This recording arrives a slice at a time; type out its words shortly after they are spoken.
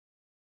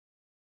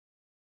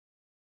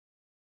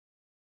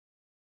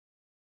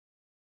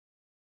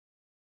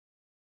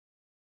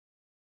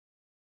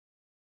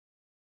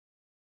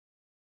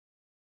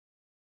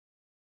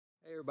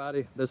Hey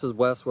everybody, this is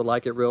Wes with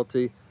Like It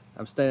Realty.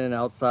 I'm standing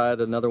outside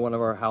another one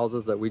of our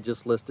houses that we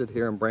just listed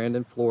here in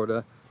Brandon,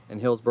 Florida in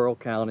Hillsborough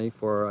County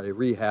for a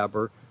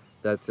rehabber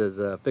that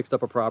has fixed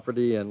up a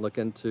property and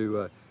looking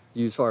to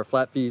use our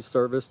flat fee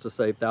service to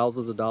save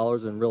thousands of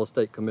dollars in real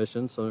estate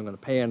commissions. So I'm going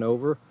to pan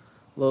over a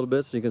little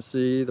bit so you can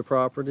see the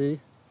property.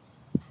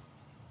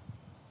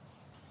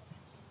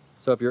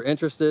 So if you're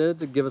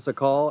interested, give us a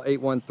call,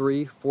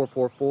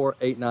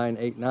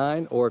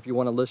 813-444-8989, or if you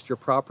want to list your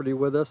property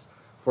with us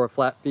for a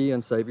flat fee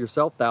and save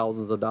yourself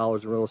thousands of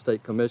dollars in real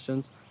estate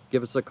commissions,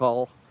 give us a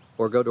call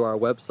or go to our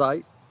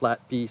website,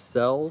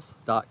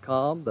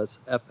 flatfeesells.com. That's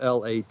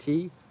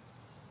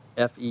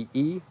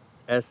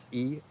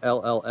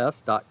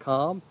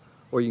FLATFEESELLS.com,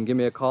 or you can give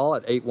me a call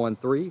at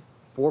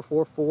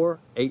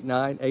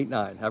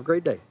 813-444-8989. Have a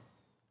great day.